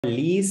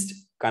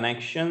least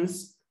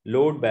connections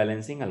load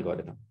balancing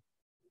algorithm.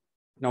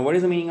 Now, what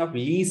is the meaning of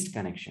least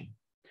connection?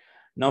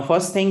 Now,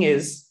 first thing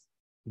is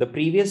the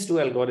previous two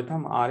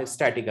algorithms are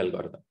static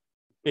algorithm.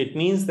 It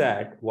means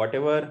that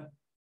whatever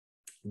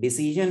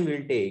decision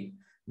we'll take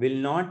will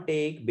not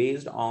take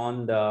based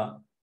on the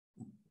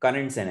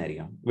current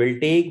scenario, will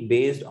take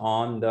based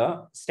on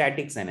the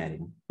static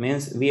scenario.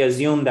 Means we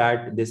assume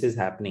that this is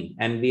happening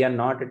and we are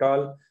not at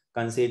all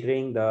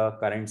considering the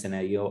current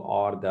scenario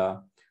or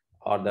the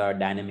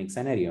dynamic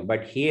scenario.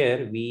 But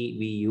here we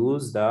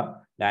use the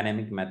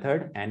dynamic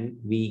method and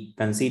we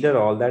consider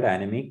all the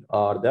dynamic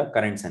or the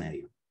current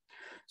scenario.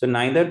 So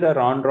neither the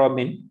round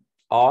robin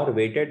or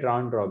weighted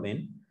round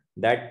robin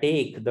that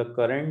take the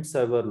current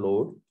server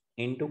load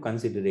into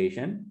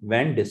consideration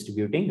when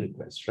distributing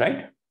requests,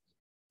 right?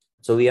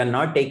 So we are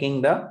not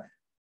taking the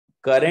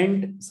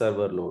current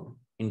server load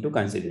into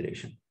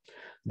consideration.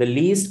 The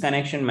least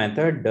connection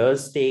method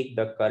does take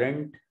the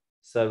current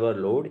server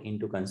load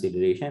into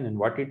consideration, and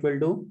what it will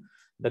do,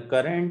 the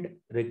current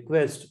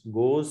request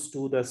goes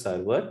to the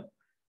server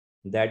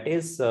that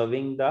is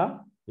serving the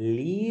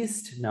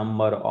least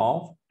number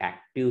of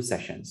active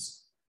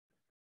sessions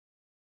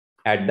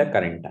at the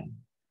current time.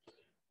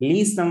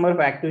 Least number of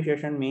active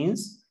session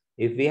means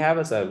if we have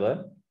a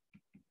server,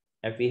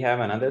 if we have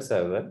another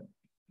server,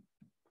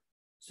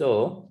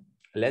 so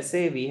let's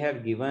say we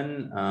have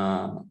given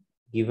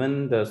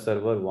the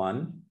server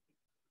 1,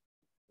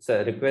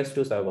 so request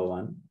to server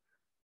 1,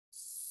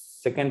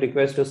 second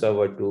request to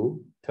server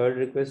 2, third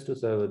request to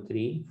server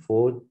 3,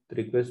 fourth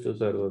request to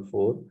server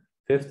 4,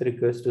 fifth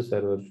request to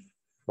server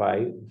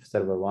 5,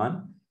 server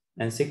 1,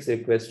 and sixth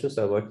request to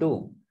server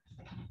 2,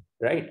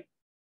 right?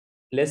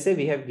 Let's say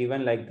we have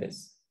given like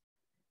this,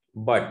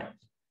 but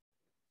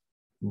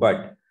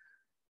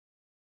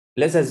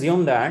let's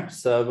assume that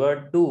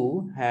server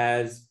 2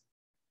 has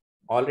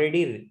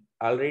already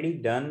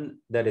done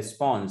the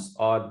response,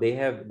 or they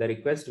have the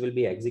request will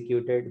be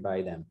executed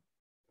by them.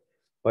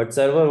 But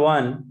server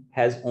 1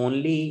 has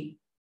only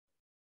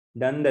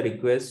done the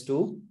request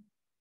to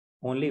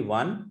only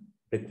one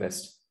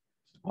request,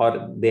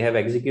 or they have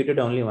executed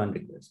only one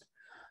request.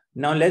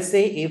 Now let's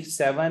say if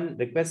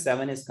request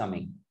 7 is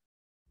coming.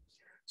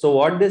 So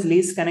what this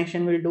least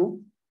connection will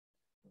do?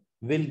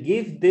 Will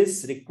give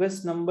this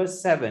request number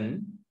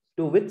 7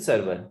 to which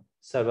server?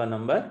 Server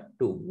number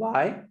 2.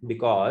 Why?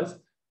 Because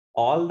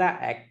all the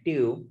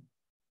active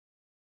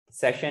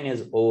session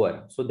is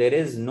over. So there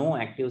is no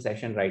active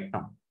session right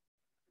now.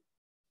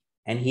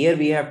 And here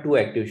we have 2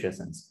 active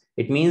sessions.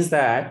 It means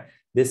that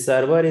this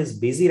server is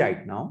busy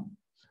right now,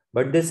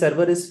 but this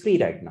server is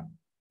free right now.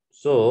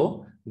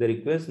 So the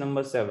request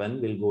number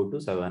 7 will go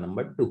to server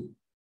number 2.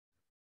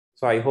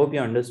 So I hope you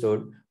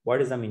understood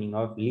what is the meaning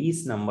of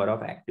least number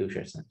of active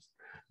sessions.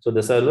 So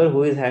the server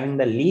who is having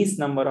the least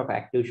number of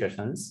active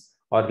sessions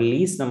or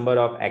least number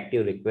of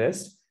active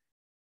requests,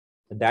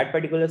 that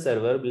particular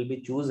server will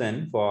be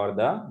chosen for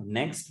the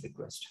next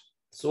request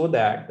so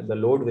that the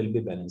load will be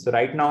balanced. So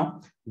right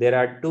now there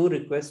are 2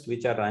 requests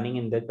which are running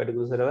in that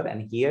particular server,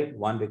 and here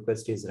 1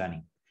 request is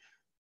running.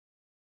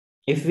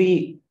 If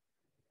we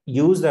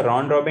use the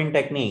round robin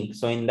technique,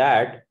 so in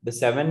that the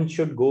 7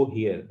 should go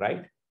here,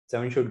 right?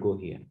 7 should go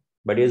here,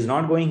 but it is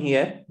not going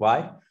here.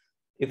 Why?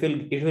 If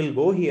it will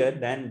go here,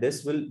 then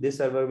this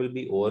server will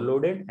be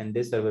overloaded and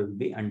this server will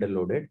be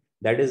underloaded.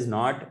 That is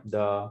not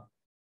the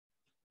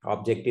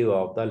objective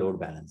of the load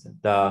balancer.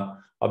 The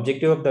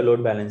objective of the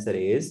load balancer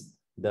is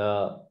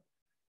the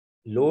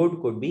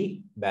load could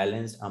be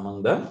balanced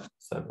among the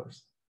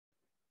servers.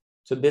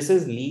 So this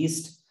is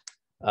least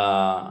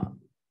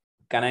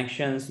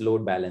connections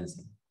load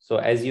balancing. So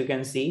as you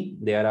can see,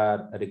 there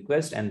are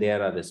requests and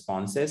there are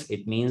responses.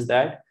 It means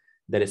that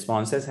the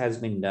responses has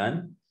been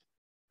done.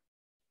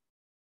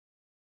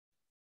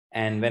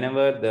 And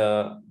whenever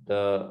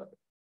the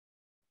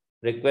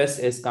request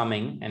is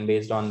coming, and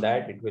based on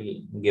that, it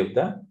will give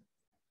the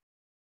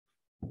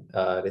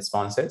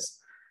responses.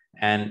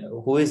 And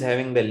who is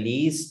having the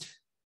least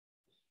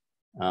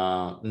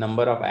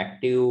number of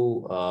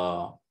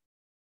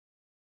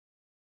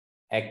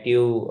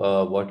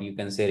what you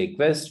can say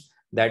request,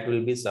 that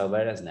will be served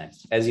as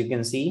next. As you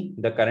can see,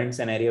 the current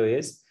scenario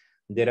is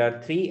there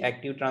are 3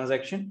 active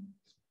transactions,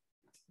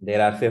 there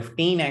are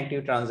 15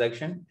 active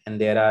transactions, and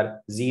there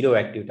are 0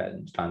 active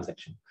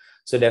transactions.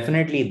 So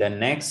definitely the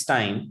next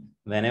time,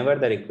 whenever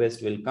the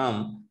request will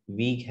come,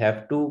 we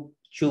have to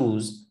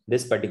choose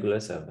this particular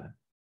server,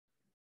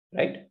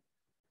 right?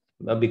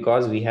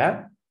 Because we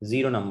have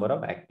 0 number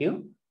of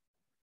active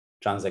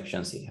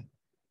transactions here.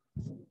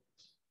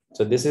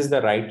 So this is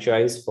the right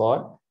choice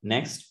for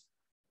next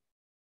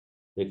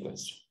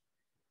request.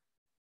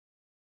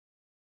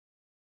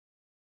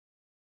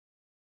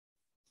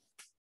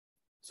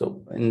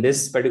 So in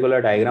this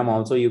particular diagram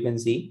also you can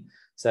see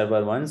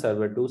server 1,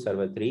 server 2,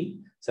 server 3.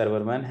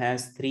 Server 1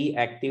 has 3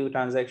 active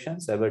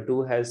transactions, server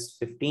 2 has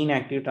 15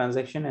 active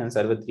transactions, and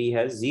server 3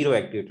 has 0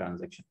 active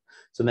transaction.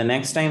 So the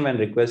next time when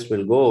request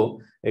will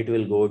go, it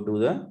will go to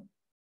the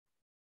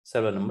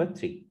server number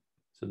 3.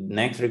 So the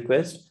next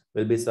request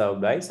will be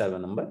served by server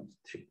number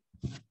 3.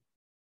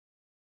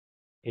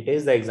 It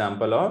is the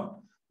example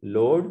of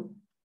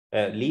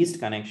least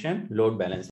connection load balancing.